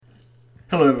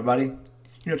Hello, everybody.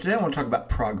 Today I want to talk about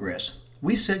progress.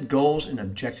 We set goals and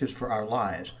objectives for our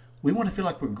lives. We want to feel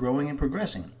like we're growing and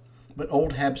progressing, but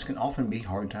old habits can often be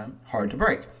hard to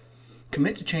break.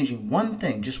 Commit to changing one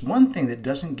thing, just one thing that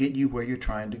doesn't get you where you're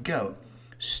trying to go.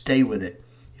 Stay with it.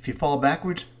 If you fall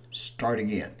backwards, start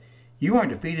again. You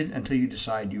aren't defeated until you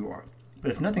decide you are.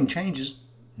 But if nothing changes,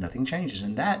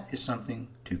 and that is something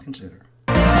to consider.